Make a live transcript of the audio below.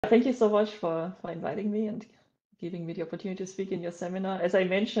Thank you so much for inviting me and giving me the opportunity to speak in your seminar. As I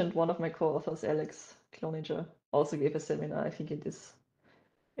mentioned, one of my co-authors, Alex Cloninger, also gave a seminar, I think, in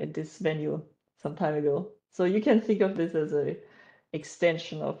this venue some time ago. So you can think of this as a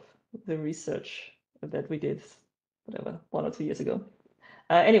extension of the research that we did, whatever, 1 or 2 years ago.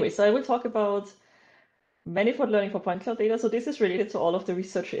 Anyway, so I will talk about manifold learning for point cloud data. So this is related to all of the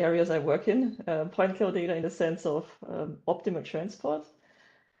research areas I work in. Point cloud data in the sense of optimal transport,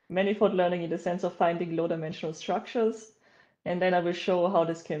 manifold learning in the sense of finding low-dimensional structures, and then I will show how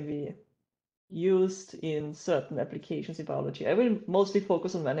this can be used in certain applications in biology. I will mostly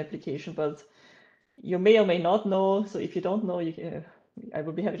focus on one application, but you may or may not know. So if you don't know, I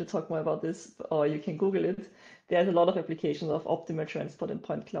will be happy to talk more about this, or you can Google it. There's a lot of applications of optimal transport and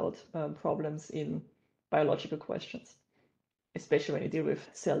point cloud problems in biological questions, especially when you deal with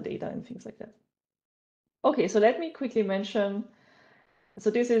cell data and things like that. Okay, so let me quickly mention. So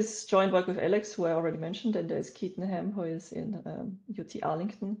this is joint work with Alex, who I already mentioned, and there's Keaton Ham, who is in UT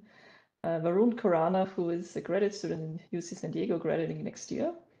Arlington, Varun Khurana, who is a graduate student in UC San Diego, graduating next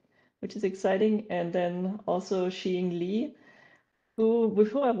year, which is exciting, and then also Xiying Li,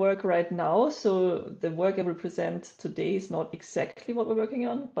 with whom I work right now. So the work I will present today is not exactly what we're working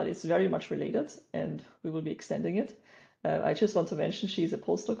on, but it's very much related, and we will be extending it. I just want to mention she's a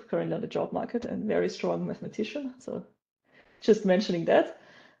postdoc currently on the job market and very strong mathematician. So just mentioning that.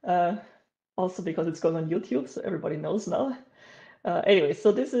 Also because it's going on YouTube, so everybody knows now. Anyway,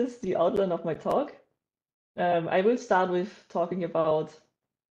 so this is the outline of my talk. I will start with talking about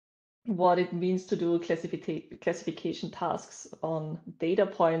what it means to do classification tasks on data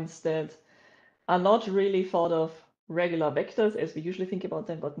points that are not really thought of regular vectors as we usually think about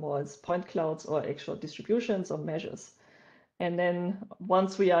them, but more as point clouds or actual distributions or measures. And then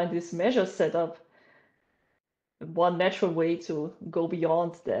once we are in this measure setup, one natural way to go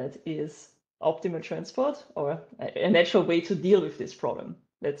beyond that is optimal transport, or a natural way to deal with this problem,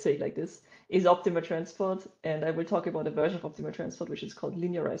 let's say like this, is optimal transport. And I will talk about a version of optimal transport, which is called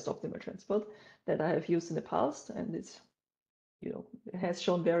linearized optimal transport, that I have used in the past. And it's, it has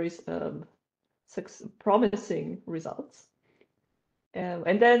shown very promising results.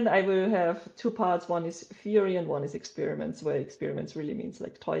 And then I will have two parts. One is theory and one is experiments, where experiments really means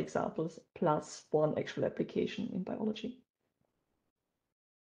like toy examples plus one actual application in biology.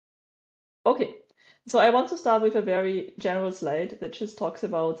 Okay, so I want to start with a very general slide that just talks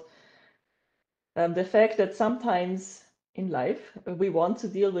about the fact that sometimes in life we want to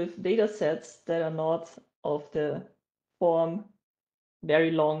deal with data sets that are not of the form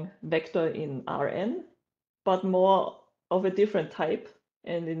very long vector in Rn, but more of a different type.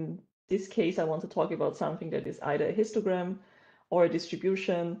 And in this case, I want to talk about something that is either a histogram or a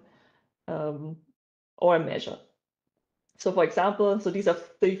distribution or a measure. So for example, so these are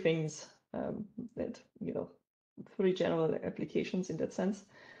three things that, three general applications in that sense.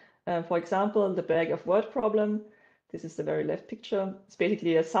 For example, the bag of word problem. This is the very left picture. It's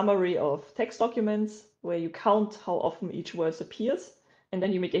basically a summary of text documents where you count how often each word appears, and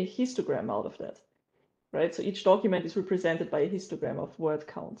then you make a histogram out of that, right? So each document is represented by a histogram of word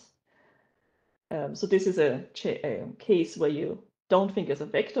counts. So this is a case where you don't think as a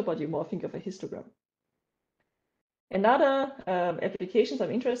vector, but you more think of a histogram. Another applications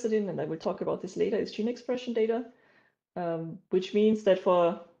I'm interested in, and I will talk about this later, is gene expression data, which means that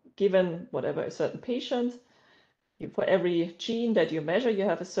for given whatever a certain patient, for every gene that you measure, you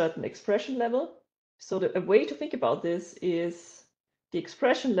have a certain expression level. So a way to think about this is the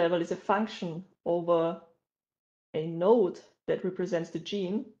expression level is a function over a node that represents the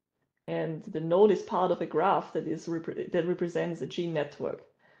gene, and the node is part of a graph that represents a gene network.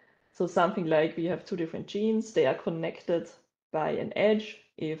 So something like we have two different genes, they are connected by an edge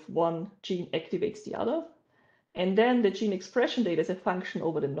if one gene activates the other. And then the gene expression data is a function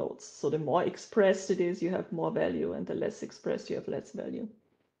over the nodes. So the more expressed it is, you have more value, and the less expressed, you have less value.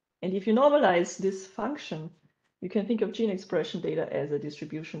 And if you normalize this function, you can think of gene expression data as a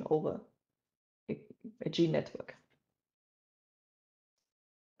distribution over a gene network.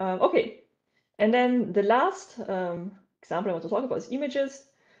 Okay, and then the last example I want to talk about is images.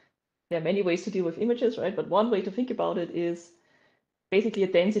 There are many ways to deal with images, right? But one way to think about it is basically a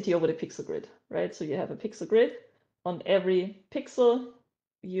density over the pixel grid, right? So you have a pixel grid. On every pixel,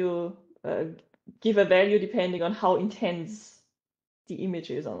 you give a value depending on how intense the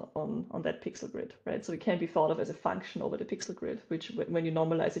image is on that pixel grid, right? So it can be thought of as a function over the pixel grid, which when you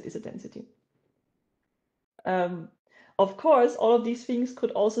normalize it is a density. Of course, all of these things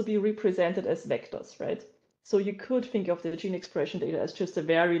could also be represented as vectors, right? So you could think of the gene expression data as just a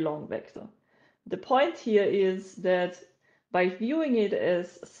very long vector. The point here is that by viewing it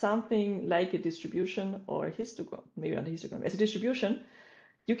as something like a distribution or a histogram, maybe not a histogram, as a distribution,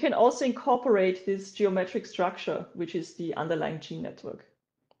 you can also incorporate this geometric structure, which is the underlying gene network.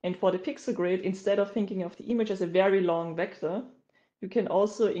 And for the pixel grid, instead of thinking of the image as a very long vector, you can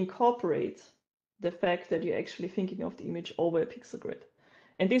also incorporate the fact that you're actually thinking of the image over a pixel grid.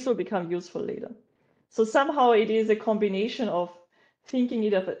 And this will become useful later. So somehow it is a combination of thinking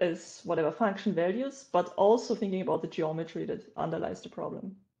it as whatever function values, but also thinking about the geometry that underlies the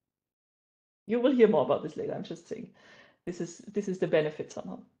problem. You will hear more about this later, I'm just saying. This is the benefit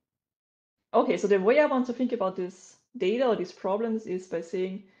somehow. Okay, so the way I want to think about this data or these problems is by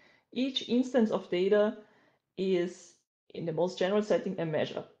saying each instance of data is, in the most general setting, a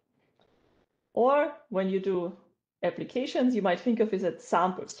measure. Or when you do applications, you might think of it as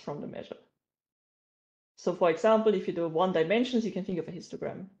samples from the measure. So for example, if you do 1 dimensions, you can think of a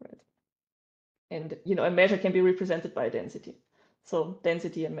histogram, right? And a measure can be represented by a density. So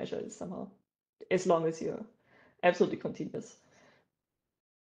density and measure is somehow, as long as you're absolutely continuous.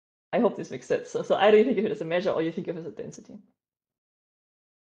 I hope this makes sense. So either you think of it as a measure or you think of it as a density.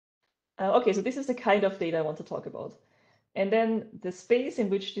 Okay, so this is the kind of data I want to talk about. And then the space in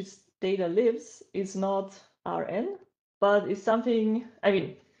which this data lives is not Rn, but is something,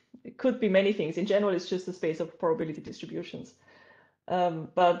 it could be many things. In general, it's just the space of probability distributions.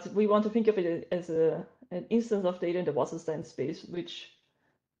 But we want to think of it as an instance of data in the Wasserstein space, which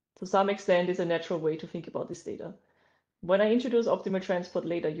to some extent is a natural way to think about this data. When I introduce optimal transport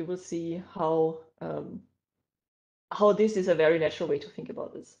later, you will see how this is a very natural way to think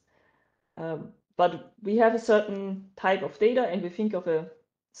about this. But we have a certain type of data and we think of a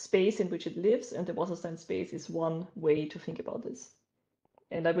space in which it lives, and the Wasserstein space is one way to think about this.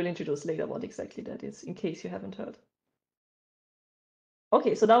 And I will introduce later what exactly that is, in case you haven't heard.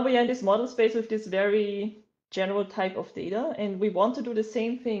 Okay, so now we are in this model space with this very general type of data, and we want to do the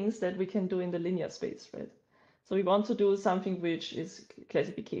same things that we can do in the linear space, right? So we want to do something which is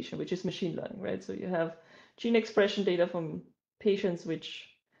classification, which is machine learning, right? So you have gene expression data from patients which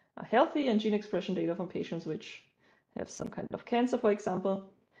are healthy and gene expression data from patients which have some kind of cancer, for example,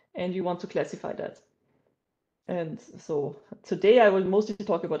 and you want to classify that. And so today I will mostly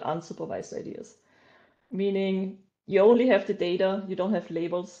talk about unsupervised ideas, meaning you only have the data, you don't have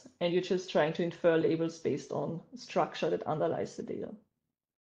labels, and you're just trying to infer labels based on structure that underlies the data.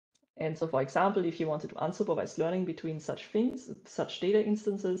 And so, for example, if you want to do unsupervised learning between such things, such data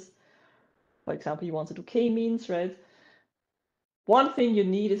instances, for example, you want to do k-means, right? One thing you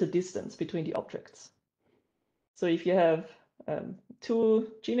need is a distance between the objects. So if you have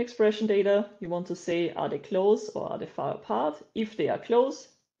 2 gene expression data, you want to say, are they close or are they far apart? If they are close,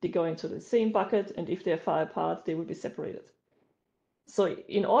 they go into the same bucket, and if they're far apart, they will be separated. So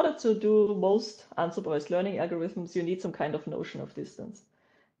in order to do most unsupervised learning algorithms, you need some kind of notion of distance.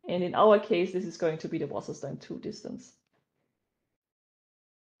 And in our case, this is going to be the Wasserstein 2 distance.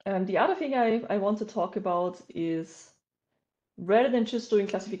 The other thing I want to talk about is, rather than just doing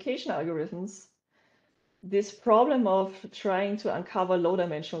classification algorithms, this problem of trying to uncover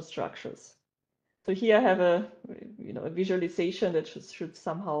low-dimensional structures. So here I have a visualization that should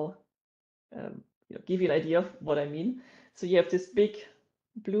somehow give you an idea of what I mean. So you have this big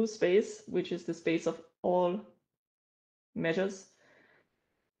blue space, which is the space of all measures.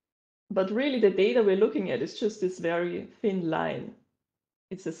 But really the data we're looking at is just this very thin line.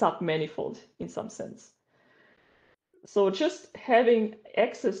 It's a submanifold in some sense. So just having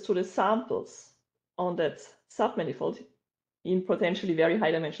access to the samples on that submanifold in potentially very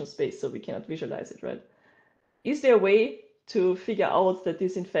high dimensional space, so we cannot visualize it, right? Is there a way to figure out that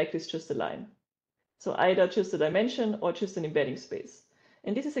this in fact is just a line? So either just a dimension or just an embedding space.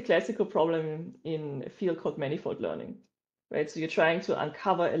 And this is a classical problem in a field called manifold learning, right? So you're trying to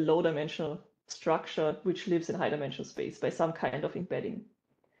uncover a low dimensional structure which lives in high dimensional space by some kind of embedding.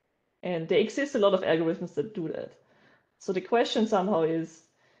 And there exist a lot of algorithms that do that. So the question somehow is,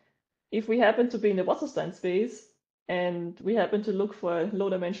 if we happen to be in the Wasserstein space and we happen to look for a low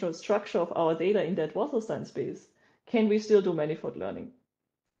dimensional structure of our data in that Wasserstein space, can we still do manifold learning?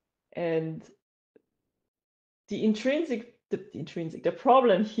 And the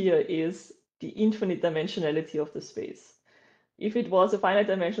problem here is the infinite dimensionality of the space. If it was a finite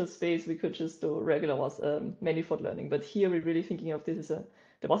dimensional space, we could just do regular manifold learning. But here we're really thinking of this as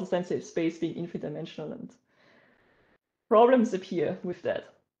the Wasserstein space being infinite dimensional, and problems appear with that.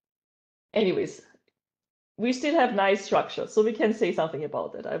 Anyways, we still have nice structure, so we can say something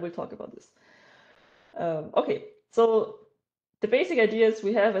about that. I will talk about this. Okay, so the basic idea is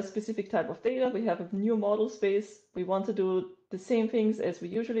we have a specific type of data, we have a new model space, we want to do the same things as we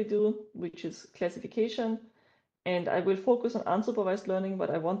usually do, which is classification, And I will focus on unsupervised learning, but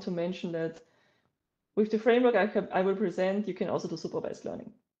I want to mention that with the framework I will present, you can also do supervised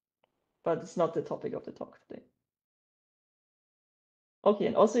learning, but it's not the topic of the talk today. Okay,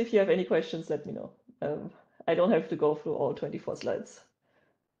 and also if you have any questions, let me know. I don't have to go through all 24 slides.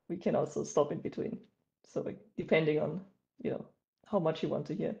 We can also stop in between. So depending on, how much you want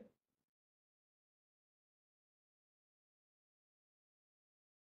to hear.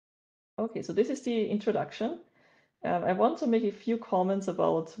 Okay, so this is the introduction. I want to make a few comments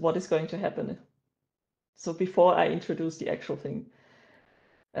about what is going to happen. So before I introduce the actual thing,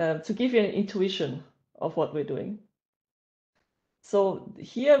 to give you an intuition of what we're doing. So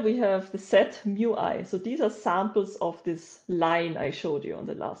here we have the set mu I. So these are samples of this line I showed you on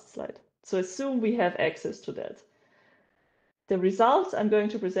the last slide. So assume we have access to that. The results I'm going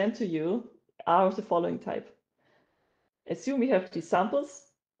to present to you are of the following type. Assume we have these samples.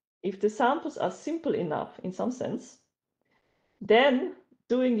 If the samples are simple enough in some sense, then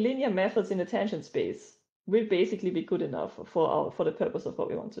doing linear methods in the tangent space will basically be good enough for the purpose of what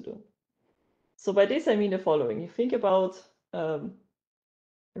we want to do. So by this I mean the following. You think about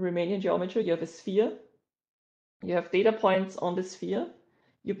Riemannian geometry. You have a sphere. You have data points on the sphere.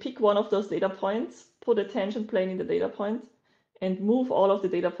 You pick one of those data points, put a tangent plane in the data point, and move all of the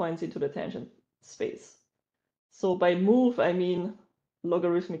data points into the tangent space. So by move, I mean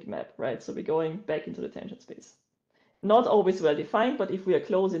logarithmic map, right? So we're going back into the tangent space. Not always well defined, but if we are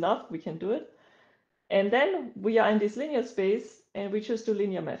close enough, we can do it. And then we are in this linear space, and we just do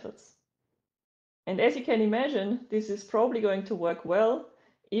linear methods. And as you can imagine, this is probably going to work well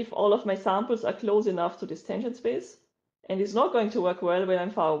if all of my samples are close enough to this tangent space, and it's not going to work well when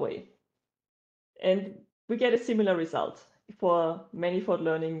I'm far away. And we get a similar result for manifold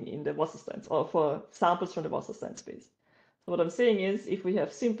learning in the Wasserstein, or for samples from the Wasserstein space. So what I'm saying is, if we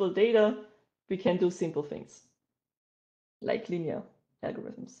have simple data, we can do simple things, like linear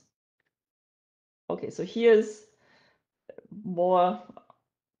algorithms. Okay, so here's more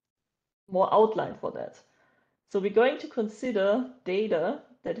outline for that. So we're going to consider data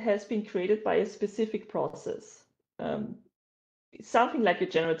that has been created by a specific process. Something like a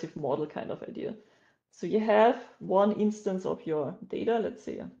generative model kind of idea. So you have one instance of your data, let's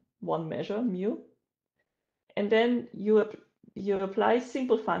say one measure, mu, and then you apply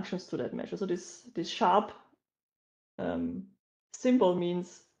simple functions to that measure. So this sharp symbol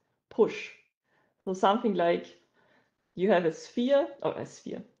means push. So something like you have a sphere,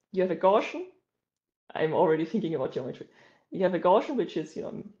 you have a Gaussian. I'm already thinking about geometry. You have a Gaussian, which is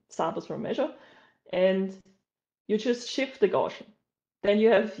samples from a measure, and you just shift the Gaussian. Then you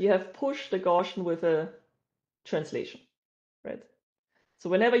have pushed the Gaussian with a translation, right? So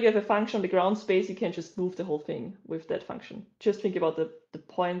whenever you have a function on the ground space, you can just move the whole thing with that function. Just think about the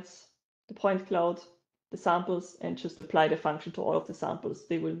points, the point cloud, the samples, and just apply the function to all of the samples.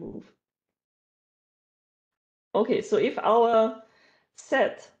 They will move. Okay, so if our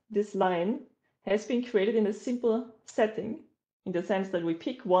set, this line, has been created in a simple setting, in the sense that we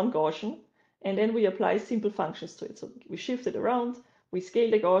pick one Gaussian, and then we apply simple functions to it. So we shift it around, we scale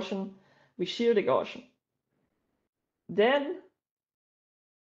the Gaussian, we shear the Gaussian. Then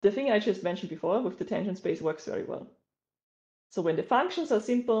the thing I just mentioned before with the tangent space works very well. So when the functions are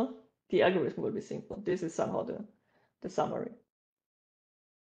simple, the algorithm will be simple. This is somehow the summary.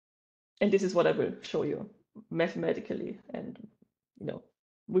 And this is what I will show you mathematically and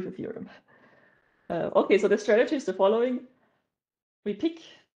with a theorem. Okay, so the strategy is the following. We pick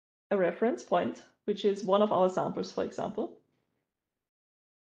a reference point, which is one of our samples, for example.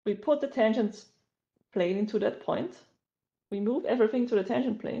 We put the tangent plane into that point. We move everything to the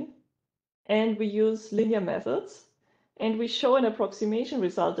tangent plane, and we use linear methods, and we show an approximation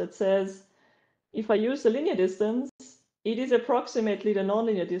result that says, if I use the linear distance, it is approximately the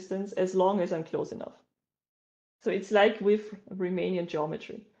nonlinear distance as long as I'm close enough. So it's like with Riemannian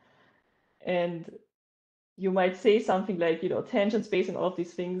geometry. And you might say something like, tangent space and all of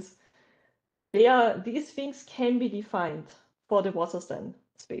these things. These things can be defined for the Wasserstein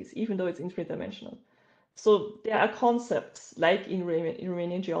space, even though it's infinite dimensional. So there are concepts like in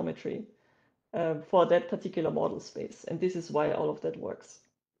Riemannian geometry for that particular model space. And this is why all of that works.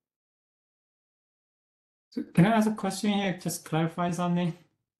 So can I ask a question here? Just clarify something.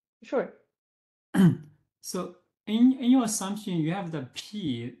 Sure. So in your assumption, you have the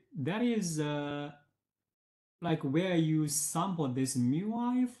P. That is like where you sample this mu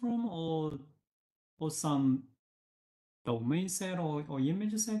I from, or some domain set or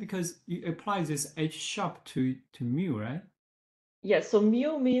image set, because you apply this H sharp to mu, right? Yes. So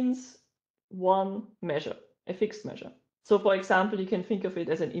mu means one measure, a fixed measure. So for example, you can think of it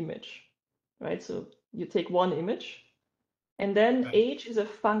as an image, right? So you take one image, and then Right. h is a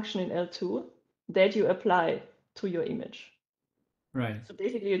function in L2 that you apply to your image. Right. So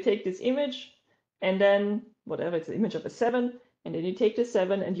basically you take this image and then whatever, it's an image of a 7, and then you take the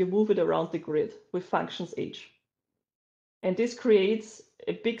 7 and you move it around the grid with functions h. And this creates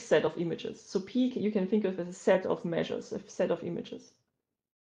a big set of images. So P you can think of as a set of measures, a set of images.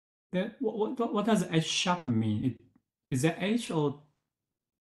 Then what does H sharp mean? Is that H or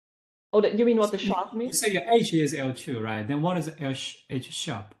Oh, you mean what the you, sharp you means? say your H is L2, right? Then what is H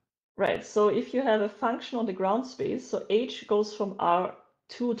sharp? Right, so if you have a function on the ground space, so h goes from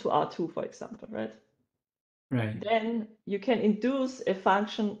R2 to R2, for example, right? Right. Then you can induce a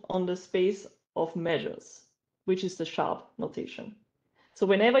function on the space of measures, which is the sharp notation. So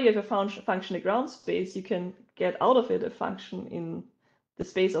whenever you have a function in the ground space, you can get out of it a function in the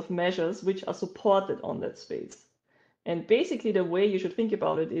space of measures which are supported on that space. And basically the way you should think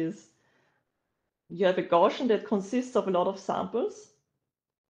about it is you have a Gaussian that consists of a lot of samples.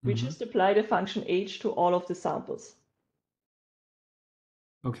 We just apply the function h to all of the samples.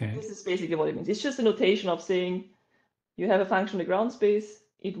 Okay. This is basically what it means. It's just a notation of saying you have a function in the ground space,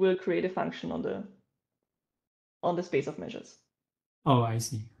 it will create a function on the space of measures. Oh, I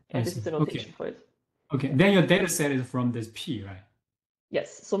see. And this is the notation for it. Okay. Then your data set is from this P, right?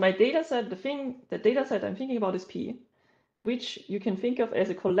 Yes. So my data set, the data set I'm thinking about is P, which you can think of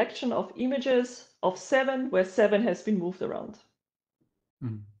as a collection of images of 7 where 7 has been moved around.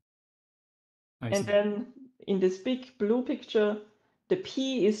 I And see. then in this big blue picture, the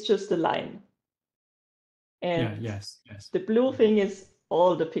P is just the line. And yes. the blue thing is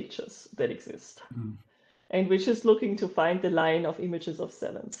all the pictures that exist. And we're just looking to find the line of images of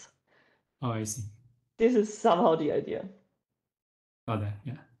 7s. Oh, I see. This is somehow the idea. Got that.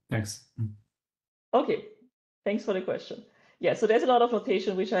 Yeah. Thanks. Okay, thanks for the question. Yeah, so there's a lot of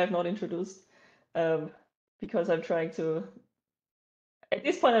notation which I have not introduced because I'm trying to, at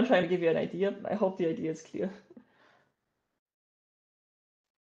this point, I'm trying to give you an idea. I hope the idea is clear.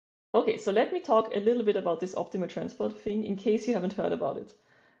 Okay, so let me talk a little bit about this optimal transport thing in case you haven't heard about it.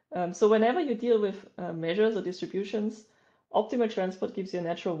 So whenever you deal with measures or distributions, optimal transport gives you a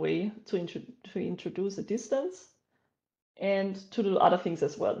natural way to introduce a distance and to do other things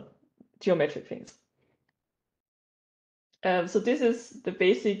as well, geometric things. So this is the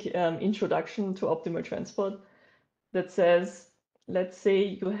basic introduction to optimal transport that says, let's say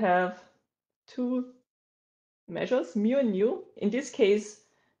you have two measures, mu and nu. In this case,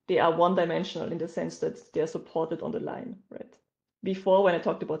 they are one-dimensional in the sense that they're supported on the line, right? Before, when I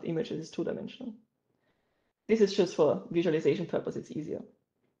talked about images, it's two-dimensional. This is just for visualization purposes, it's easier.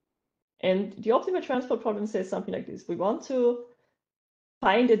 And the optimal transport problem says something like this. We want to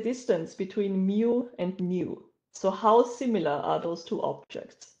find a distance between mu and nu. So how similar are those two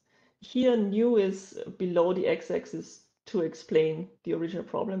objects? Here, nu is below the x-axis to explain the original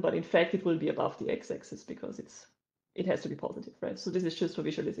problem, but in fact, it will be above the x-axis because it has to be positive, right? So this is just for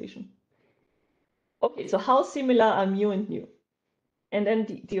visualization. Okay, so how similar are mu and nu? And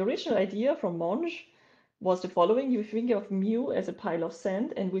then the original idea from Monge was the following. You think of mu as a pile of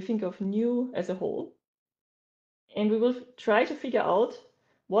sand, and we think of nu as a hole. And we will try to figure out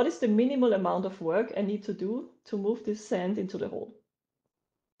what is the minimal amount of work I need to do to move this sand into the hole.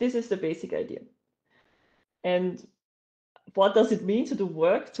 This is the basic idea. And what does it mean to do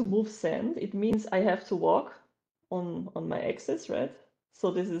work to move sand? It means I have to walk on my axis, right?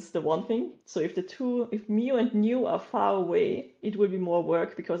 So this is the one thing. So if mu and nu are far away, it will be more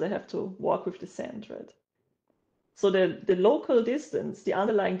work because I have to walk with the sand, right? So the local distance, the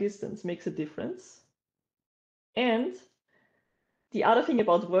underlying distance makes a difference. And the other thing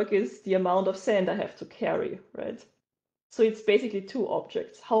about work is the amount of sand I have to carry, right? So it's basically two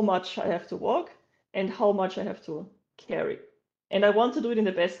objects, how much I have to walk and how much I have to carry. And I want to do it in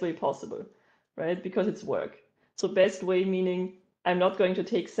the best way possible, right? Because it's work. So best way meaning I'm not going to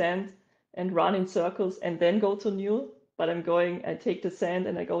take sand and run in circles and then go to nu, but I take the sand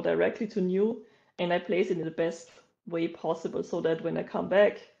and I go directly to nu and I place it in the best way possible so that when I come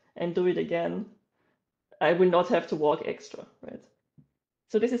back and do it again, I will not have to walk extra, right?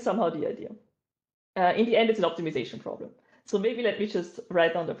 So this is somehow the idea. In the end, it's an optimization problem. So maybe let me just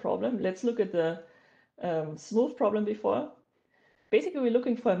write down the problem. Let's look at the smooth problem before. Basically, we're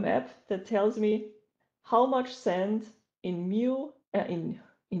looking for a map that tells me how much sand in mu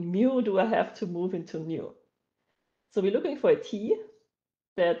do I have to move into nu. So we're looking for a t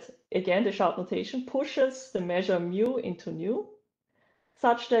that, again, the sharp notation pushes the measure mu into nu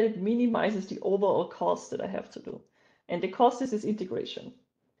such that it minimizes the overall cost that I have to do. And the cost is this integration.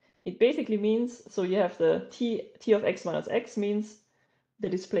 It basically means, so you have the t of x minus x means the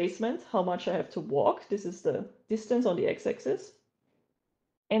displacement, how much I have to walk. This is the distance on the x-axis.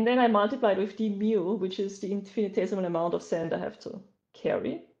 And then I multiply it with d mu, which is the infinitesimal amount of sand I have to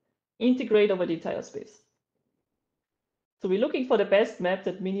carry, integrate over the entire space. So we're looking for the best map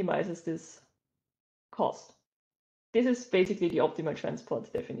that minimizes this cost. This is basically the optimal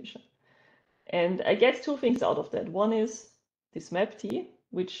transport definition. And I get two things out of that. One is this map T,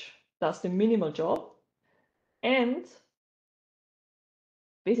 which does the minimal job, and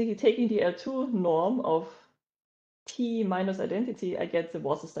basically taking the L2 norm of T minus identity, I get the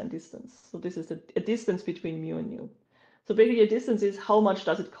Wasserstein distance. So this is a distance between mu and nu. So basically a distance is how much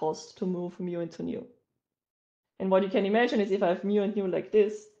does it cost to move mu into nu. And what you can imagine is if I have mu and nu like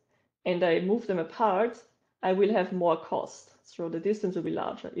this, and I move them apart, I will have more cost. So the distance will be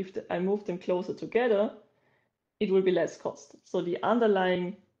larger. If I move them closer together, it will be less cost. So the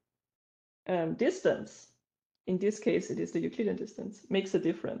underlying distance, in this case, it is the Euclidean distance, makes a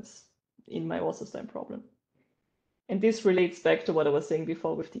difference in my Wasserstein problem. And this relates back to what I was saying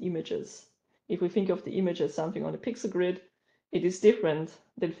before with the images. If we think of the image as something on a pixel grid, it is different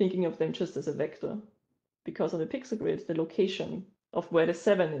than thinking of them just as a vector. Because on the pixel grid, the location of where the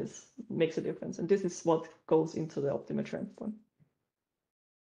 7 is makes a difference. And this is what goes into the optimal transport.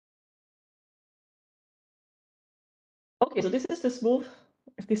 Okay, so this is the smooth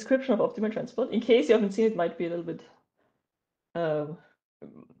description of optimal transport. In case you haven't seen it, might be a little bit,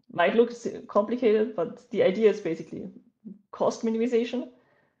 might look complicated, but the idea is basically cost minimization.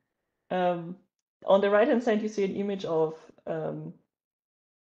 On the right-hand side, you see an image of the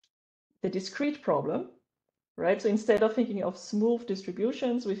discrete problem, right? So instead of thinking of smooth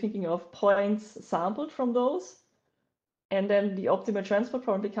distributions, we're thinking of points sampled from those. And then the optimal transport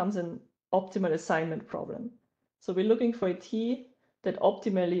problem becomes an optimal assignment problem. So we're looking for a T that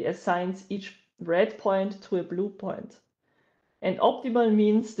optimally assigns each red point to a blue point. And optimal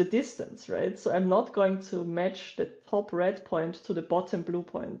means the distance, right? So I'm not going to match the top red point to the bottom blue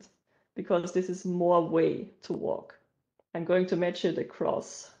point because this is more way to walk. I'm going to match it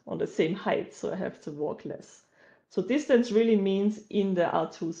across on the same height, so I have to walk less. So distance really means in the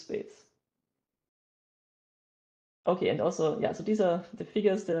R2 space. Okay, and also, yeah, so these are the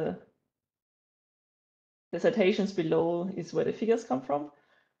figures, the citations below is where the figures come from.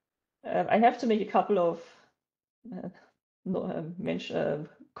 I have to make a couple of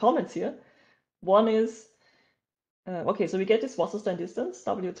comments here. One is, okay, so we get this Wasserstein distance,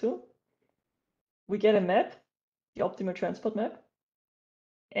 W2. We get a map, the optimal transport map.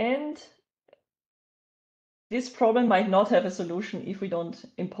 And this problem might not have a solution if we don't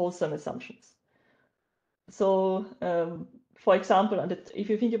impose some assumptions. So, for example, if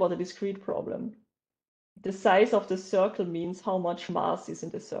you think about a discrete problem, the size of the circle means how much mass is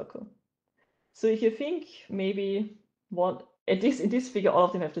in the circle. So if you think maybe in this figure, all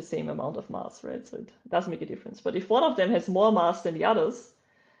of them have the same amount of mass, right? So it doesn't make a difference. But if one of them has more mass than the others,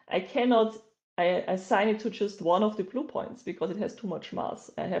 I cannot assign it to just one of the blue points because it has too much mass.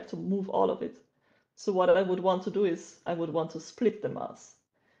 I have to move all of it. So what I would want to do is I would want to split the mass.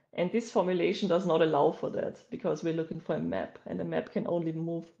 And this formulation does not allow for that because we're looking for a map, and a map can only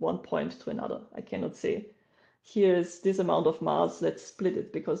move one point to another. I cannot say, here's this amount of mass, let's split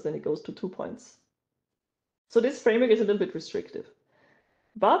it, because then it goes to 2 points. So this framework is a little bit restrictive.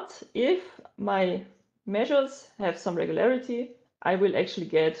 But if my measures have some regularity, I will actually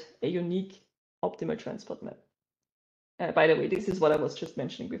get a unique optimal transport map. By the way, this is what I was just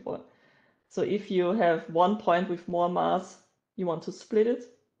mentioning before. So if you have one point with more mass, you want to split it,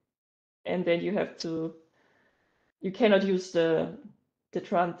 and then you cannot use the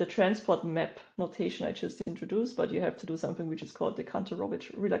transport map notation I just introduced, but you have to do something which is called the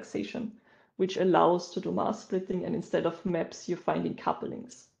Kantorowicz relaxation, which allows to do mass splitting, and instead of maps, you're finding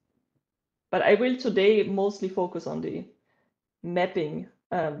couplings. But I will today mostly focus on the mapping,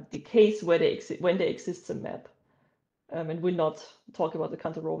 the case where when there exists a map, and will not talk about the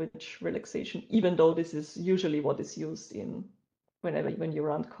Kantorowicz relaxation, even though this is usually what is used in when you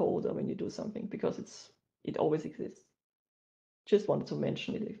run code or when you do something, because it always exists. Just wanted to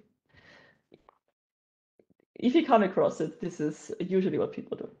mention it. If you come across it, this is usually what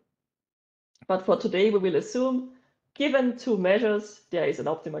people do. But for today, we will assume, given two measures, there is an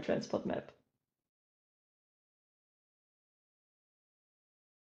optimal transport map.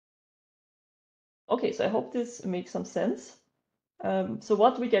 Okay, so I hope this makes some sense. So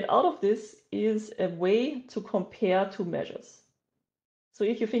what we get out of this is a way to compare two measures. So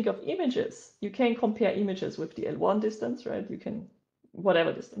if you think of images, you can compare images with the L1 distance, right? You can,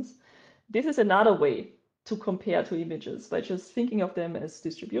 whatever distance. This is another way to compare two images by just thinking of them as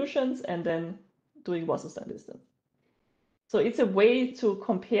distributions and then doing Wasserstein distance. So it's a way to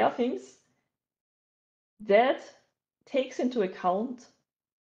compare things that takes into account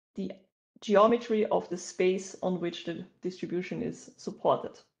the geometry of the space on which the distribution is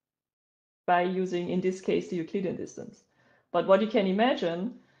supported by using, in this case, the Euclidean distance. But what you can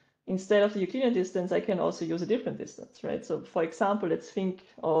imagine, instead of the Euclidean distance, I can also use a different distance, right? So for example, let's think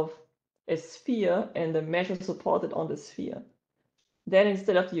of a sphere and a measure supported on the sphere. Then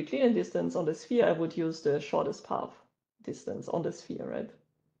instead of the Euclidean distance on the sphere, I would use the shortest path distance on the sphere, right?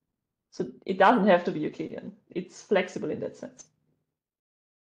 So it doesn't have to be Euclidean. It's flexible in that sense.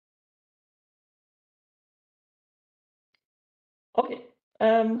 Okay,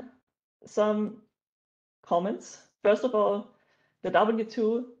 some comments. First of all, the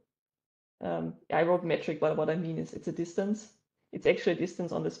W2, I wrote metric, but what I mean is it's a distance. It's actually a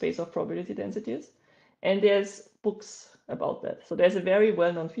distance on the space of probability densities. And there's books about that. So there's a very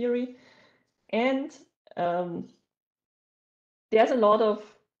well-known theory. And there's a lot of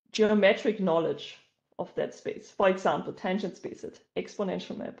geometric knowledge of that space. For example, tangent space,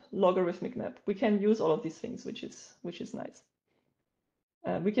 exponential map, logarithmic map. We can use all of these things, which is nice.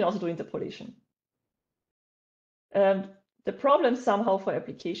 We can also do interpolation. The problem somehow for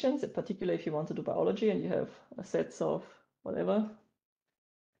applications, particularly if you want to do biology and you have a set of whatever,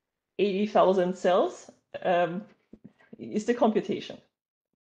 80,000 cells, is the computation.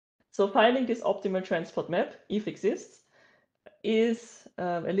 So finding this optimal transport map, if exists, is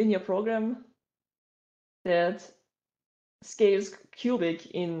a linear program that scales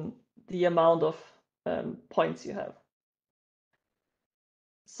cubic in the amount of points you have.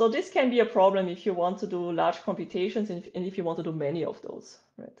 So this can be a problem if you want to do large computations and if you want to do many of those,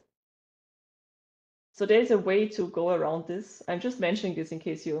 right? So there's a way to go around this. I'm just mentioning this in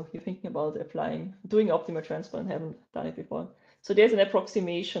case you're thinking about doing optimal transport and haven't done it before. So there's an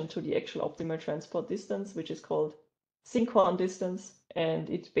approximation to the actual optimal transport distance, which is called Sinkhorn distance, and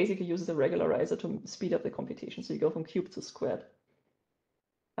it basically uses a regularizer to speed up the computation. So you go from cubed to squared.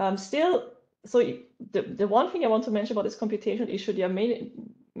 So the one thing I want to mention about this computation issue, there are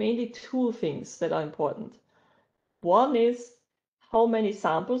mainly two things that are important. One is, how many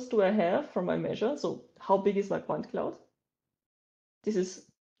samples do I have from my measure? So how big is my point cloud? This is,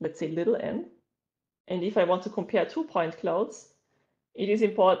 let's say, little n. And if I want to compare two point clouds, it is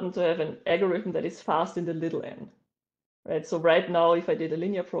important to have an algorithm that is fast in the little n, right? So right now, if I did a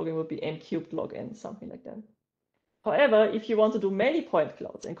linear program, it would be n cubed log n, something like that. However, if you want to do many point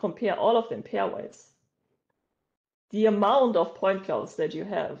clouds and compare all of them pairwise, the amount of point clouds that you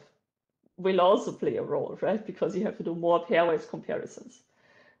have will also play a role, right? Because you have to do more pairwise comparisons.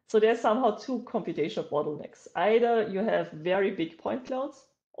 So there's somehow two computational bottlenecks. Either you have very big point clouds,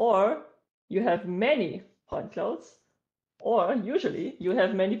 or you have many point clouds, or usually you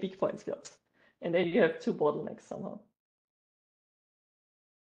have many big point clouds. And then you have two bottlenecks somehow.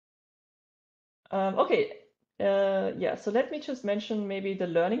 Okay, yeah, so let me just mention maybe the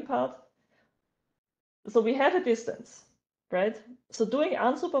learning part. So we have a distance, right? So doing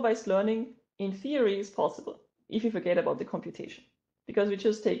unsupervised learning in theory is possible if you forget about the computation, because we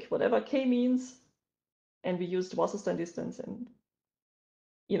just take whatever k means and we use the Wasserstein distance, and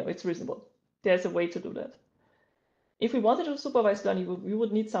it's reasonable. There's a way to do that. If we wanted to do supervised learning, we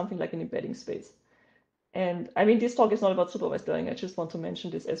would need something like an embedding space. And I mean, this talk is not about supervised learning. I just want to mention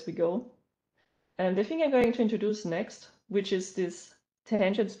this as we go. And the thing I'm going to introduce next, which is this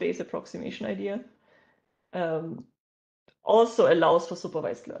tangent space approximation idea, also allows for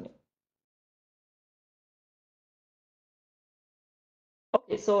supervised learning.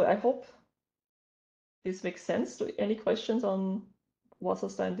 Okay, so I hope this makes sense. Any questions on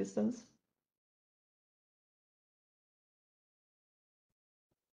Wasserstein distance?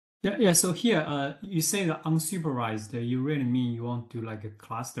 Yeah. So here, you say the unsupervised. You really mean you want to like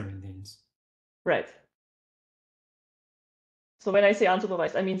clustering things, right? So when I say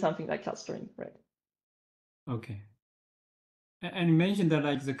unsupervised, I mean something like clustering, right? Okay. And you mentioned that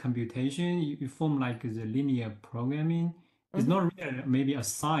like the computation, you form like the linear programming. It's not really maybe a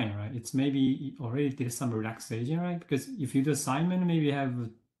sign, right? It's maybe you already did some relaxation, right? Because if you do assignment, maybe you have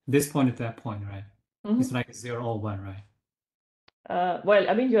this point at that point, right? It's like 0 or 1, right? Well,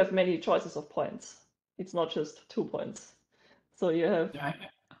 I mean, you have many choices of points. It's not just 2 points. So you have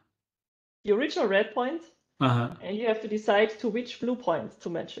the original red point, and you have to decide to which blue point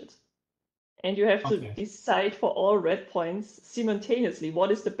to match it. And you have to decide for all red points simultaneously what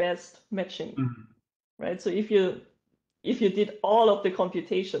is the best matching, right? So if you did all of the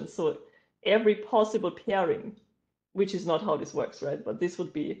computations, so every possible pairing, which is not how this works, right? But this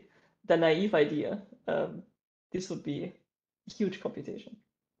would be the naive idea. This would be huge computation.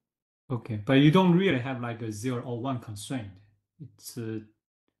 Okay, but you don't really have like a 0 or 1 constraint.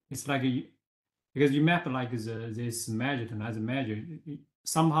 it's like because you map like this measure to another measure,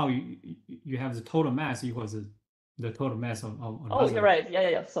 somehow you have the total mass equals the total mass of another. Oh, you're right.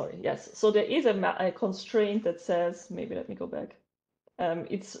 Yeah. Sorry. Yes. So there is a constraint that says, maybe let me go back.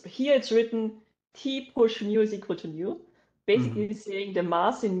 It's written T push mu is equal to nu, basically saying the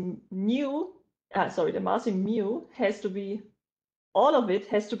mass in mu, the mass in mu has to be, all of it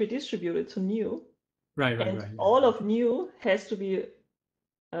has to be distributed to nu. Right. All of nu has to be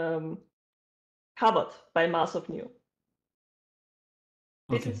covered by mass of nu.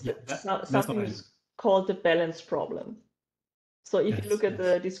 This is something called the balance problem. So if you look at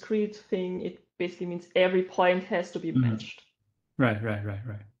the discrete thing, it basically means every point has to be matched. Right.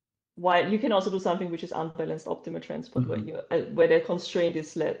 While you can also do something which is unbalanced optimal transport, where the constraint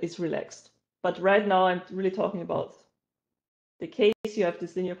is relaxed. But right now, I'm really talking about the case you have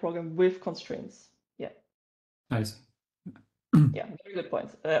this linear program with constraints. Yeah. Nice. Yeah, very good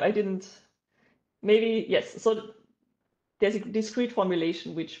point. Yes. So there's a discrete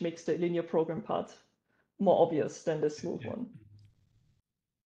formulation which makes the linear program part more obvious than the smooth one.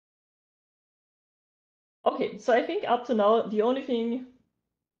 Okay, so I think up to now, the only thing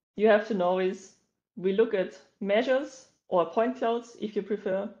you have to know is we look at measures or point clouds, if you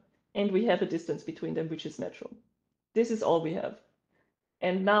prefer, and we have a distance between them, which is natural. This is all we have.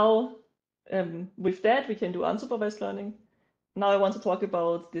 And now, with that, we can do unsupervised learning. Now I want to talk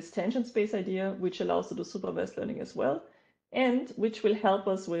about this tangent space idea, which allows to do supervised learning as well, and which will help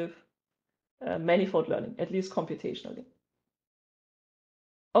us with manifold learning, at least computationally.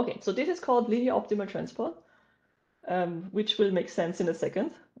 Okay, so this is called linear optimal transport, which will make sense in a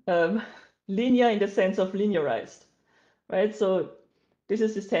second. Linear in the sense of linearized, right? So this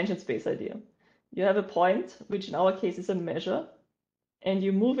is this tangent space idea. You have a point, which in our case is a measure, and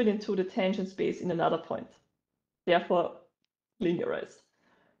you move it into the tangent space in another point, therefore linearized.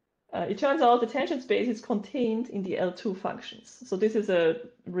 It turns out the tangent space is contained in the L2 functions. So this is a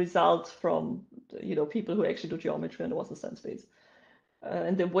result from people who actually do geometry in the Wasserstein space.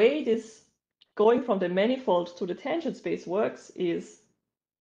 And the way this going from the manifold to the tangent space works is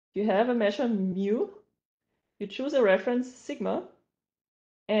you have a measure mu, you choose a reference sigma,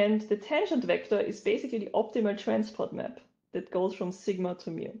 and the tangent vector is basically the optimal transport map that goes from sigma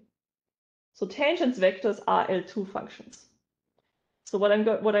to mu. So tangent vectors are L2 functions. So what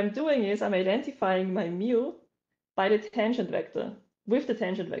I'm doing is I'm identifying my mu by the tangent vector, with the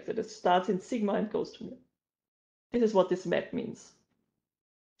tangent vector that starts in sigma and goes to mu. This is what this map means.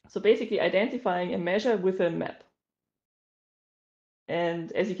 So basically identifying a measure with a map.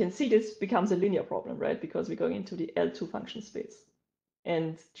 And as you can see, this becomes a linear problem, right? Because we're going into the L2 function space.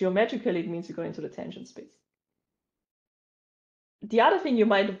 And geometrically, it means we go into the tangent space. The other thing you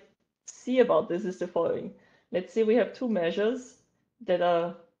might see about this is the following. Let's say we have two measures that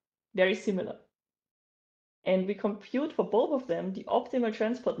are very similar. And we compute for both of them the optimal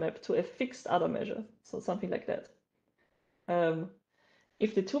transport map to a fixed other measure. So something like that.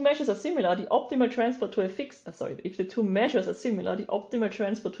 If the two measures are similar, the optimal transport to a fixed, if the two measures are similar, the optimal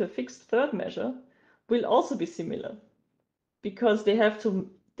transport to a fixed third measure will also be similar, because the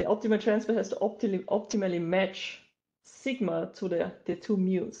optimal transport has to optimally match sigma to the two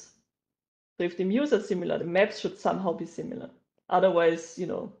mu's. So if the mu's are similar, the maps should somehow be similar. Otherwise,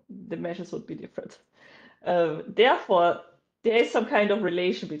 the measures would be different. Therefore, there is some kind of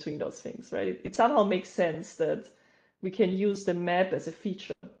relation between those things, right? It somehow makes sense that we can use the map as a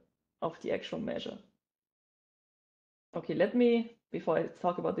feature of the actual measure. Okay, before I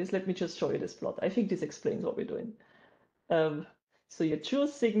talk about this, let me just show you this plot. I think this explains what we're doing. So you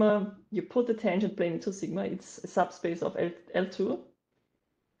choose sigma, you put the tangent plane into sigma, it's a subspace of L2.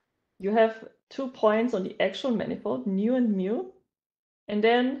 You have 2 points on the actual manifold, nu and mu, and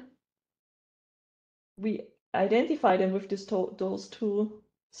then we identify them with those two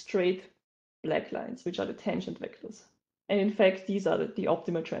straight black lines, which are the tangent vectors. And in fact, these are the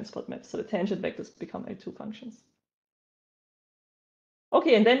optimal transport maps. So the tangent vectors become L2 functions.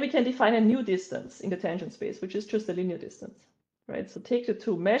 Okay, and then we can define a new distance in the tangent space, which is just a linear distance, right? So take the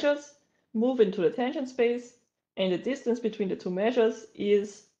two measures, move into the tangent space, and the distance between the two measures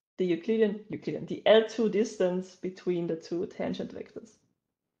is the the L2 distance between the two tangent vectors.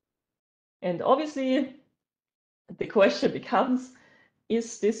 And obviously, the question becomes,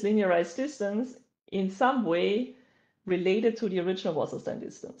 is this linearized distance in some way related to the original Wasserstein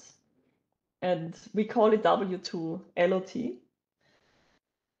distance? And we call it W2 LOT.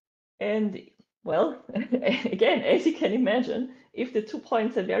 And well, again, as you can imagine, if the 2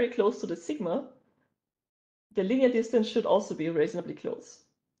 points are very close to the sigma, the linear distance should also be reasonably close.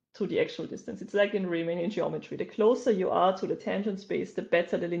 to the actual distance. It's like in Riemannian geometry. The closer you are to the tangent space, the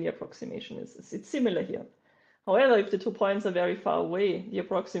better the linear approximation is. It's similar here. However, if the 2 points are very far away, the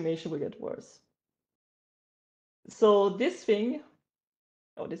approximation will get worse. So this thing,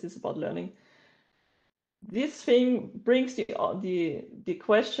 oh, this is about learning. This thing brings the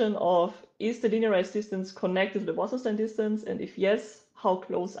question of, is the linearized distance connected to the Wasserstein distance? And if yes, how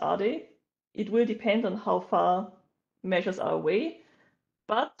close are they? It will depend on how far measures are away,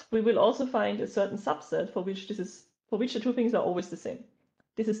 but we will also find a certain subset for which the two things are always the same.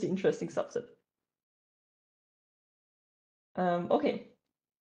 This is the interesting subset. Okay.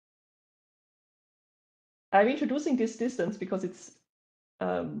 I'm introducing this distance because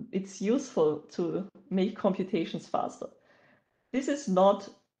it's useful to make computations faster. This is not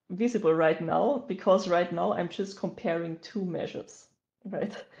visible right now because right now I'm just comparing two measures,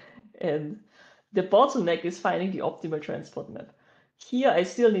 right? And the bottleneck is finding the optimal transport map. Here I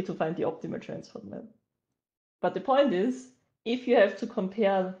still need to find the optimal transport map. But the point is, if you have to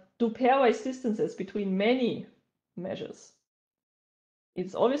do pairwise distances between many measures,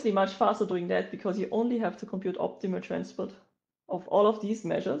 it's obviously much faster doing that because you only have to compute optimal transport of all of these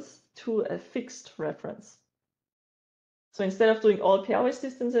measures to a fixed reference. So instead of doing all pairwise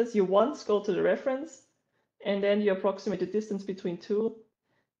distances, you once go to the reference and then you approximate the distance between two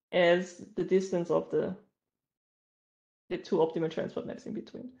as the distance of the two optimal transport maps in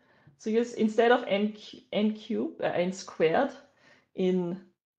between. So instead of n squared in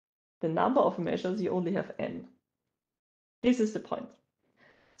the number of measures, you only have n. This is the point.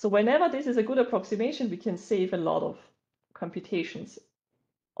 So whenever this is a good approximation, we can save a lot of computations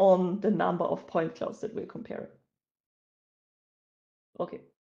on the number of point clouds that we're comparing. Okay.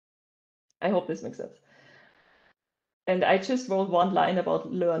 I hope this makes sense. And I just wrote one line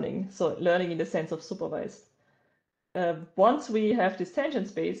about learning. So learning in the sense of supervised. Once we have this tangent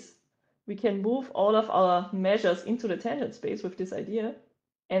space, we can move all of our measures into the tangent space with this idea,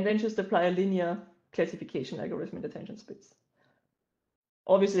 and then just apply a linear classification algorithm in the tangent space.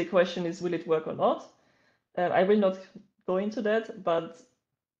 Obviously, the question is, will it work or not? I will not go into that, but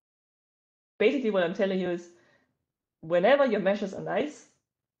basically what I'm telling you is, whenever your measures are nice,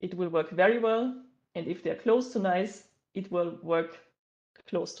 it will work very well, and if they're close to nice, it will work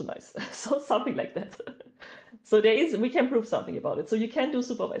close to nice. So something like that. So we can prove something about it. So you can do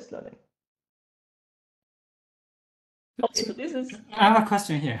supervised learning. Okay, so this is. I have a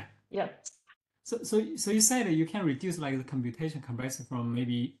question here. Yeah. So you said that you can reduce like the computation complexity from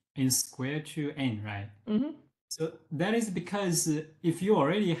maybe n squared to n, right? Mm-hmm. So that is because if you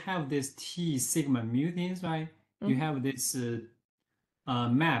already have this t sigma mu things, right? Mm-hmm. You have this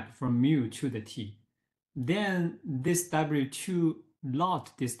map from mu to the t. Then this W2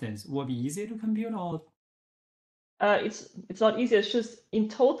 lot distance will be easier to compute, or? It's not easy. It's just in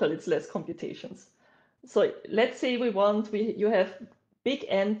total it's less computations. So let's say you have big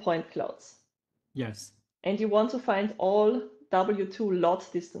N point clouds. Yes. And you want to find all W2 lot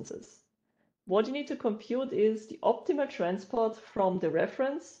distances. What you need to compute is the optimal transport from the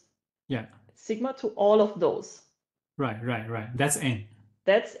reference, sigma, to all of those. Right. That's N.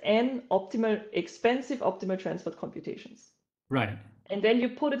 That's N expensive optimal transport computations. Right. And then you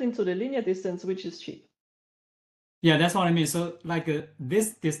put it into the linear distance, which is cheap. Yeah, that's what I mean. So like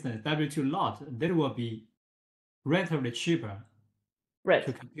this distance, W2 lot, that will be relatively cheaper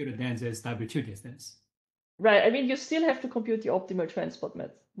to compute than this W2 distance. Right. I mean, you still have to compute the optimal transport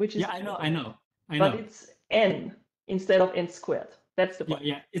method, which is. Yeah, I know. But it's N instead of N squared. That's the point.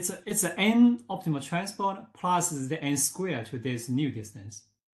 Yeah. It's an N optimal transport plus the N squared to this new distance.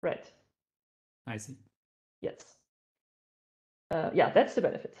 Right. I see. Yes. Yeah, that's the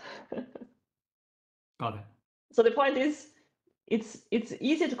benefit. Got it. So the point is, it's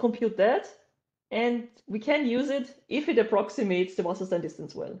easy to compute that, and we can use it if it approximates the Wasserstein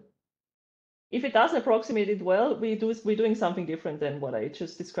distance well. If it doesn't approximate it well, we're doing something different than what I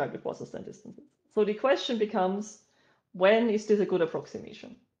just described with Wasserstein distances. So the question becomes, when is this a good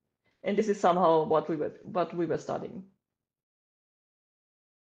approximation? And this is somehow what we were studying.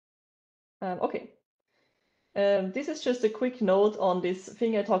 Okay. This is just a quick note on this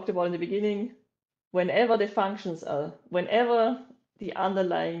thing I talked about in the beginning. Whenever the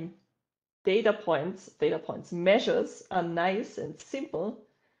underlying data points measures are nice and simple,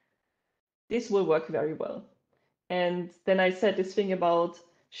 this will work very well. And then I said this thing about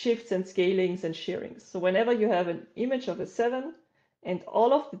shifts and scalings and shearings. So whenever you have an image of a 7 and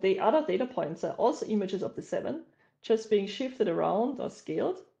all of the other data points are also images of the 7, just being shifted around or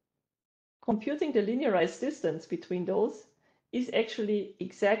scaled, computing the linearized distance between those is actually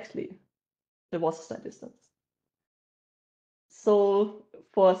exactly the Wasserstein distance. So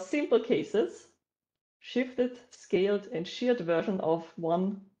for simple cases, shifted, scaled, and sheared version of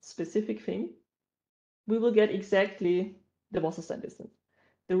one specific thing, we will get exactly the Wasserstein distance.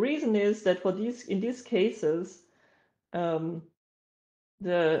 The reason is that for in these cases, the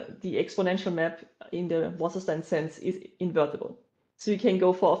exponential map in the Wasserstein sense is invertible. So you can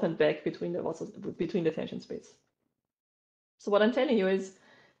go forth and back between the tension space. So what I'm telling you is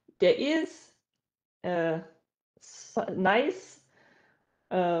there is a nice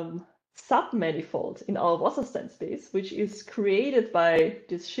submanifold in our Wasserstein space, which is created by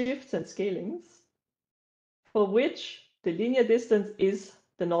these shifts and scalings, for which the linear distance is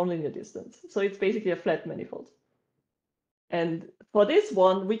the nonlinear distance. So it's basically a flat manifold. And for this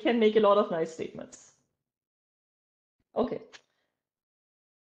one, we can make a lot of nice statements. Okay.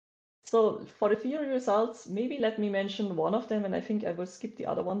 So for the theory results, maybe let me mention one of them, and I think I will skip the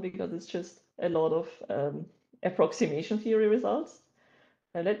other one because it's just a lot of approximation theory results.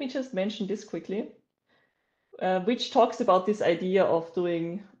 Let me just mention this quickly, which talks about this idea of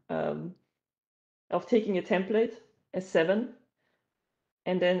doing, of taking a template, a 7,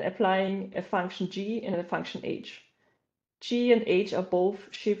 and then applying a function g and a function h. G and h are both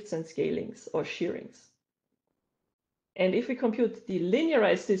shifts and scalings or shearings. And if we compute the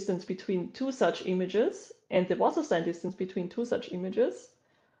linearized distance between two such images and the Wasserstein distance between two such images,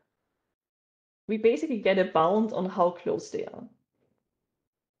 we basically get a bound on how close they are.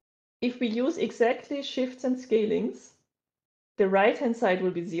 If we use exactly shifts and scalings, the right-hand side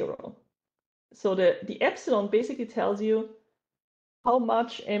will be 0. So the epsilon basically tells you how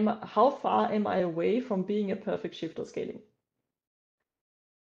far am I away from being a perfect shift or scaling.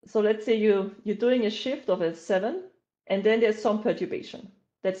 So let's say you're doing a shift of a 7, and then there's some perturbation.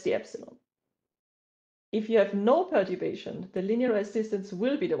 That's the epsilon. If you have no perturbation, the linearized distance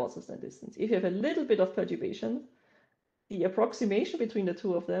will be the Wasserstein distance. If you have a little bit of perturbation, the approximation between the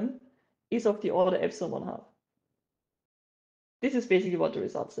two of them is of the order epsilon 1/2. This is basically what the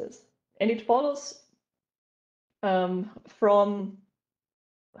result says. And it follows from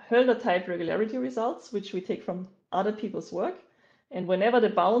Hölder type regularity results, which we take from other people's work. And whenever the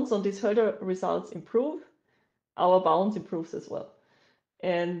bounds on these Hölder results improve, our bounds improves as well.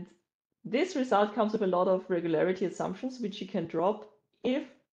 And this result comes with a lot of regularity assumptions, which you can drop if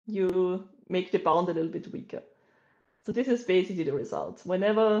you make the bound a little bit weaker. So this is basically the result.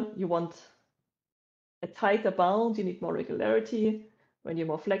 Whenever you want a tighter bound, you need more regularity. When you're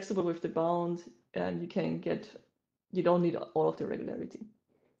more flexible with the bound, you don't need all of the regularity.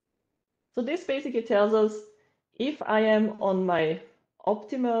 So this basically tells us if I am on my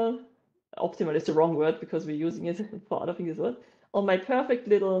optimal is the wrong word because we're using it for other things as well, on my perfect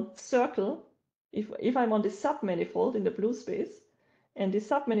little circle, if I'm on the submanifold in the blue space, and this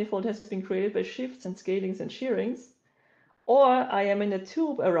submanifold has been created by shifts and scalings and shearings, or I am in a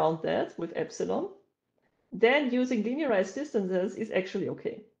tube around that with epsilon, then using linearized distances is actually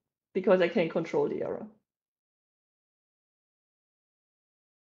okay, because I can control the error.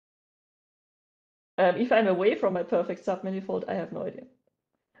 If I'm away from my perfect submanifold, I have no idea.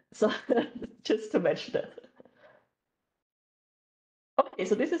 So just to mention that. Okay,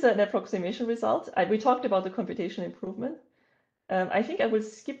 so this is an approximation result. We talked about the computational improvement. I think I will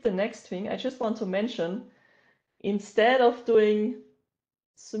skip the next thing. I just want to mention, instead of doing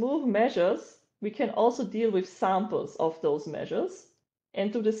smooth measures, we can also deal with samples of those measures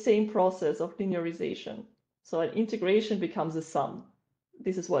and do the same process of linearization. So an integration becomes a sum.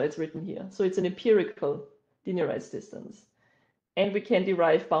 This is what it's written here. So it's an empirical linearized distance. And we can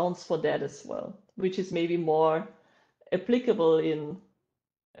derive bounds for that as well, which is maybe more applicable in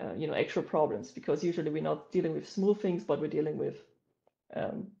actual problems, because usually we're not dealing with smooth things, but we're dealing with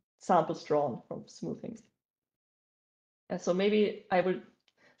samples drawn from smooth things. And so maybe I will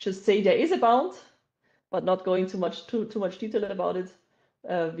just say there is a bound, but not going too much detail about it,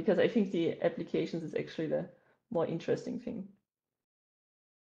 because I think the applications is actually the more interesting thing.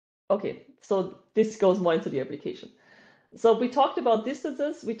 Okay, so this goes more into the application. So we talked about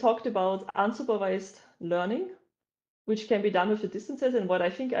distances, we talked about unsupervised learning, which can be done with the distances. And what I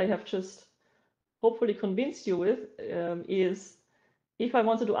think I have just hopefully convinced you with is if I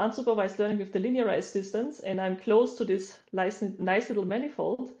want to do unsupervised learning with the linearized distance and I'm close to this nice little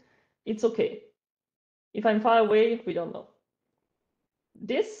manifold, it's okay. If I'm far away, we don't know.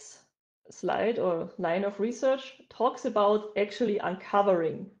 This slide or line of research talks about actually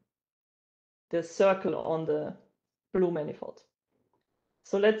uncovering the circle on the blue manifold.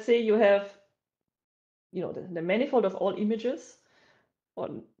 So let's say you have, the manifold of all images.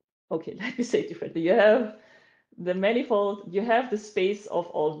 Okay, let me say it differently. You have the manifold, you have the space of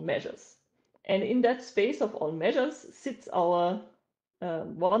all measures. And in that space of all measures sits our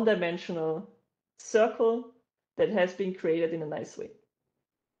one-dimensional circle that has been created in a nice way.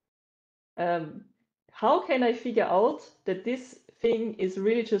 How can I figure out that this thing is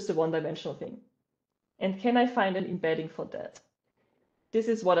really just a one-dimensional thing? And can I find an embedding for that? This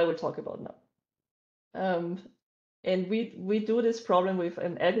is what I will talk about now. And we do this problem with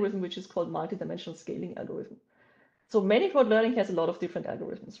an algorithm which is called multidimensional scaling algorithm. So manifold learning has a lot of different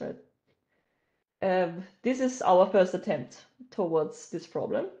algorithms, right? This is our first attempt towards this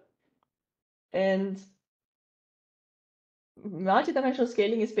problem. And multidimensional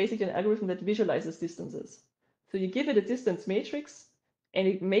scaling is basically an algorithm that visualizes distances. So you give it a distance matrix, and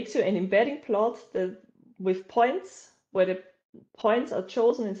it makes you an embedding plot that with points, where the points are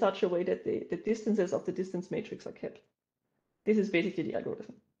chosen in such a way that the distances of the distance matrix are kept. This is basically the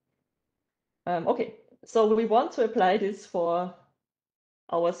algorithm. Okay, so we want to apply this for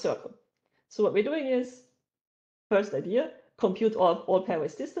our circle. So what we're doing is, first idea, compute all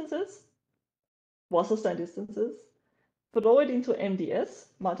pairwise distances, Wasserstein distances, throw it into MDS,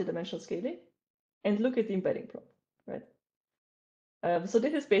 multidimensional scaling, and look at the embedding plot, right? So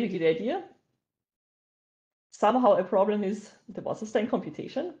this is basically the idea. Somehow a problem is the Wasserstein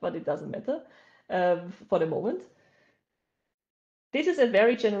computation, but it doesn't matter for the moment. This is a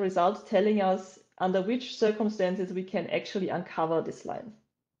very general result telling us under which circumstances we can actually uncover this line.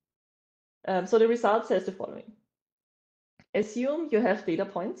 So the result says the following. Assume you have data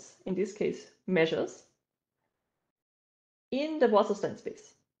points, in this case measures, in the Wasserstein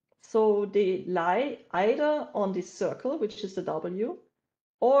space. So they lie either on this circle, which is the W,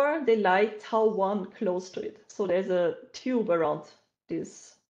 or they lie tau1 close to it. So there's a tube around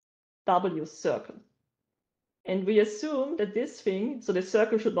this W circle. And we assume that this thing, so the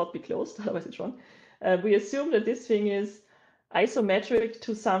circle should not be closed, otherwise it's wrong. We assume that this thing is isometric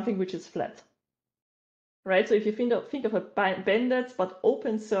to something which is flat. Right? So if you think of a banded but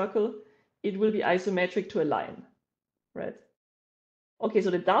open circle, it will be isometric to a line. Right? Okay, so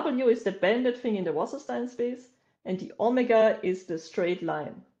the W is the banded thing in the Wasserstein space, and the omega is the straight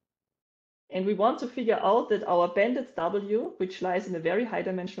line. And we want to figure out that our banded W, which lies in a very high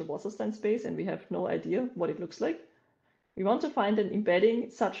dimensional Wasserstein space, and we have no idea what it looks like, we want to find an embedding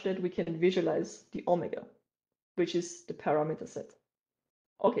such that we can visualize the omega, which is the parameter set.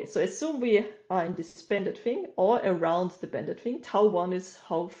 Okay, so assume we are in this banded thing or around the banded thing. Tau1 is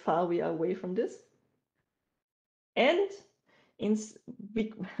how far we are away from this. And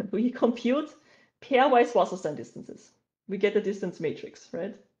we compute pairwise Wasserstein distances. We get a distance matrix,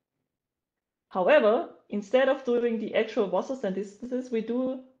 right? However, instead of doing the actual Wasserstein distances, we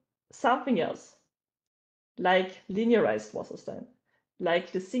do something else, like linearized Wasserstein,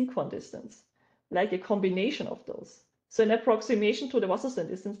 like the Sinkhorn distance, like a combination of those. So an approximation to the Wasserstein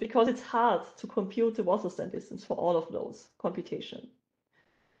distance, because it's hard to compute the Wasserstein distance for all of those computations.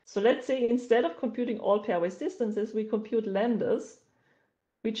 So let's say instead of computing all pairwise distances, we compute lambdas,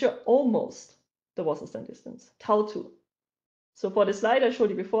 which are almost the Wasserstein distance, tau2. So for the slide I showed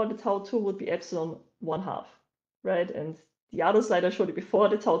you before, the tau2 would be epsilon 1/2, right? And the other slide I showed you before,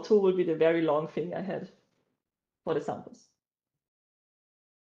 the tau2 will be the very long thing I had for the samples.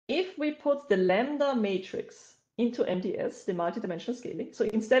 If we put the lambda matrix into MDS, the multidimensional scaling, so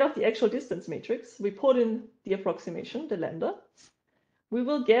instead of the actual distance matrix, we put in the approximation, the lambda, we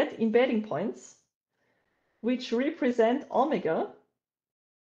will get embedding points which represent omega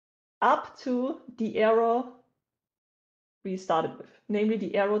up to the error we started with, namely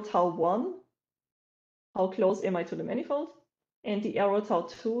the error tau1, how close am I to the manifold, and the error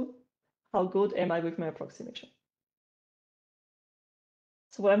tau2, how good am I with my approximation.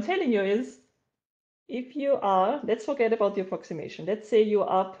 So what I'm telling you is, if you are, let's forget about the approximation. Let's say you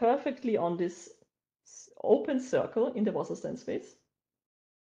are perfectly on this open circle in the Wasserstein space,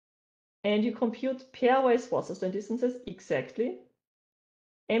 and you compute pairwise Wasserstein distances exactly.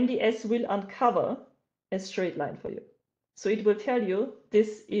 MDS will uncover a straight line for you. So it will tell you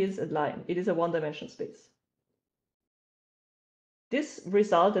this is a line. It is a one-dimensional space. This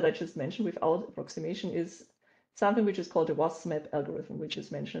result that I just mentioned without approximation is something which is called the Wassmap algorithm, which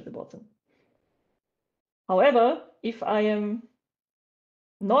is mentioned at the bottom. However, if I am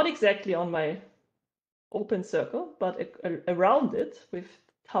not exactly on my open circle, but around it with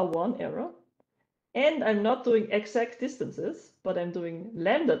tau1 error, and I'm not doing exact distances, but I'm doing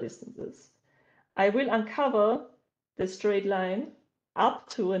lambda distances, I will uncover the straight line up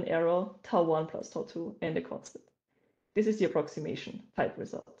to an error tau1 plus tau2 and a constant. This is the approximation type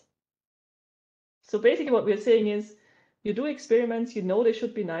result. So basically what we're saying is, you do experiments, you know they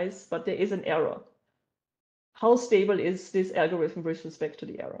should be nice, but there is an error. How stable is this algorithm with respect to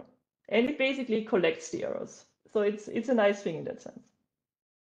the error? And it basically collects the errors. So it's a nice thing in that sense.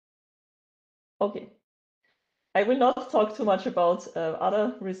 Okay. I will not talk too much about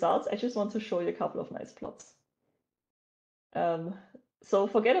other results. I just want to show you a couple of nice plots. So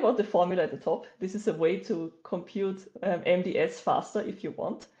forget about the formula at the top. This is a way to compute MDS faster if you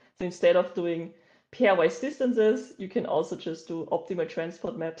want. So instead of doing pairwise distances, you can also just do optimal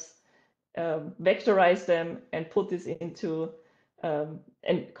transport maps, vectorize them, and put this into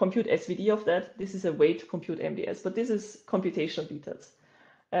and compute SVD of that. This is a way to compute MDS, but this is computational details.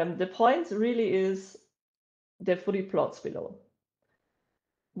 The point really is the 3 plots below,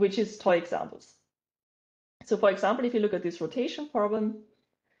 which is toy examples. So for example, if you look at this rotation problem,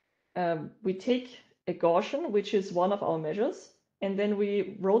 we take a Gaussian, which is one of our measures, and then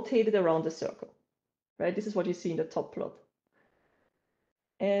we rotate it around the circle, right? This is what you see in the top plot.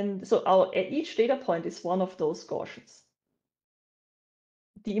 And so each data point is one of those Gaussians.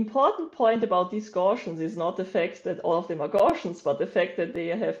 The important point about these Gaussians is not the fact that all of them are Gaussians, but the fact that they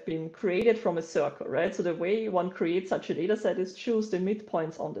have been created from a circle, right? So the way one creates such a data set is choose the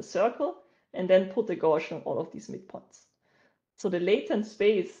midpoints on the circle and then put the Gaussian on all of these midpoints. So the latent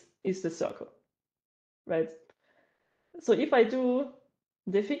space is the circle, right? So if I do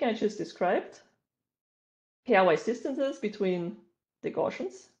the thing I just described, pairwise distances between the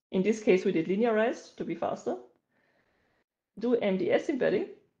Gaussians, in this case we did linearized to be faster, do MDS embedding,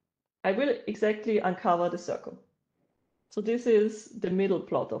 I will exactly uncover the circle. So this is the middle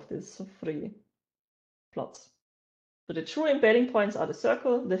plot of these 3 plots. So the true embedding points are the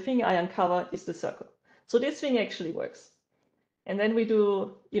circle. The thing I uncover is the circle. So this thing actually works. And then we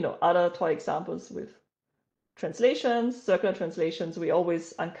do, other toy examples with translations, circular translations. We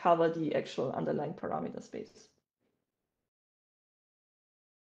always uncover the actual underlying parameter space.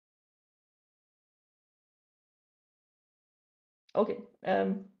 Okay,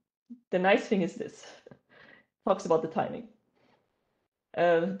 the nice thing is this. Talks about the timing.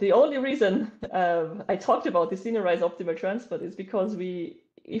 The only reason I talked about this linearized optimal transport is because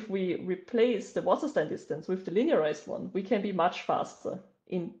if we replace the Wasserstein distance with the linearized one, we can be much faster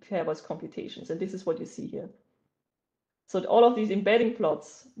in pairwise computations. And this is what you see here. So all of these embedding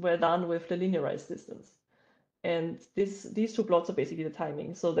plots were done with the linearized distance. And these 2 plots are basically the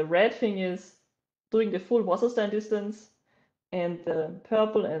timing. So the red thing is doing the full Wasserstein distance, and the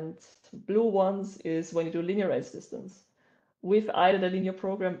purple and blue ones is when you do linearized distance with either the linear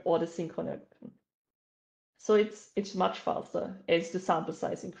program or the Sinkhorn algorithm. So it's much faster as the sample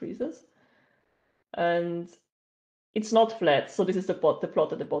size increases. And it's not flat. So this is the plot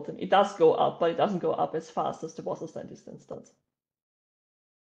at the bottom. It does go up, but it doesn't go up as fast as the Wasserstein distance does.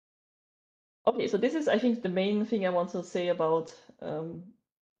 Okay, so this is, I think, the main thing I want to say about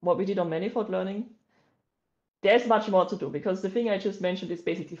what we did on manifold learning. There's much more to do because the thing I just mentioned is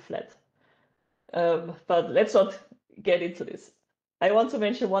basically flat. But let's not get into this. I want to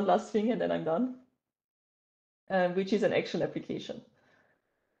mention one last thing and then I'm done, which is an actual application.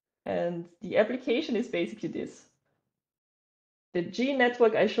 And the application is basically this. The gene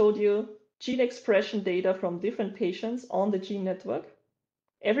network I showed you, gene expression data from different patients on the gene network.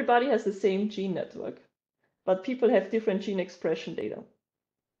 Everybody has the same gene network, but people have different gene expression data.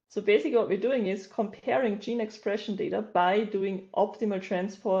 So basically what we're doing is comparing gene expression data by doing optimal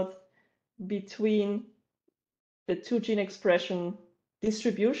transport between the 2 gene expression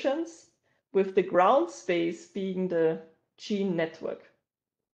distributions, with the ground space being the gene network.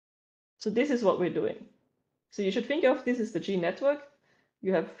 So this is what we're doing. So you should think of this as the gene network.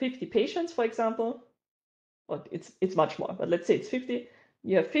 You have 50 patients, for example, or it's much more, but let's say it's 50.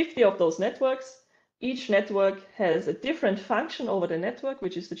 You have 50 of those networks. Each network has a different function over the network,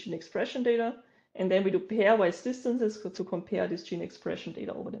 which is the gene expression data. And then we do pairwise distances to compare this gene expression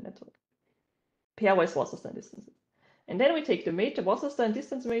data over the network. Pairwise Wasserstein distances. And then we take the Wasserstein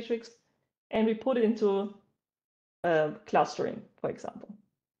distance matrix and we put it into clustering, for example,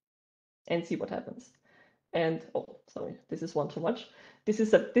 and see what happens. And oh, sorry, this is one too much. This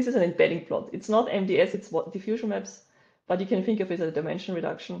is an embedding plot. It's not MDS, it's diffusion maps, but you can think of it as a dimension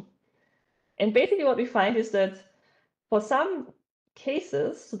reduction. And basically what we find is that for some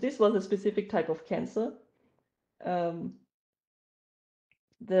cases, so this was a specific type of cancer,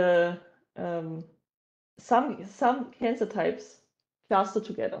 some cancer types cluster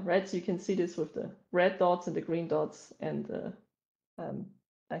together, right? So you can see this with the red dots and the green dots and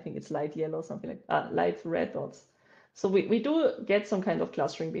I think it's light yellow, something like light red dots. So we do get some kind of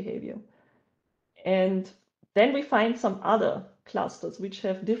clustering behavior. And then we find some other clusters which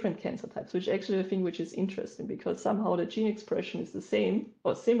have different cancer types, which actually I think which is interesting because somehow the gene expression is the same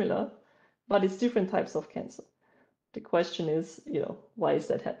or similar, but it's different types of cancer. The question is, why is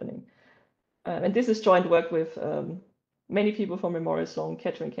that happening? And this is joint work with many people from Memorial Sloan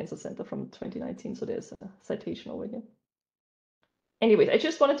Kettering Cancer Center from 2019. So there's a citation over here. Anyways, I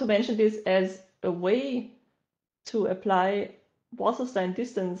just wanted to mention this as a way to apply Wasserstein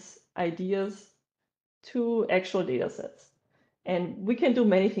distance ideas to actual data sets. And we can do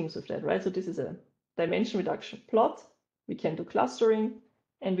many things with that, right? So this is a dimension reduction plot. We can do clustering,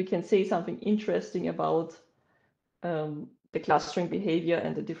 and we can say something interesting about the clustering behavior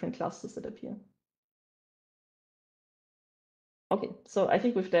and the different clusters that appear. Okay, so I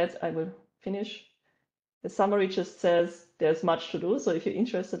think with that, I will finish. The summary just says there's much to do. So if you're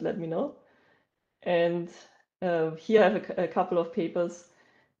interested, let me know. And here I have a couple of papers.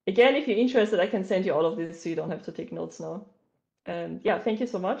 Again, if you're interested, I can send you all of this so you don't have to take notes now. And yeah, thank you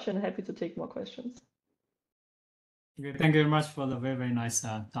so much, and happy to take more questions. Okay, thank you very much for the very, very nice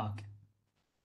talk.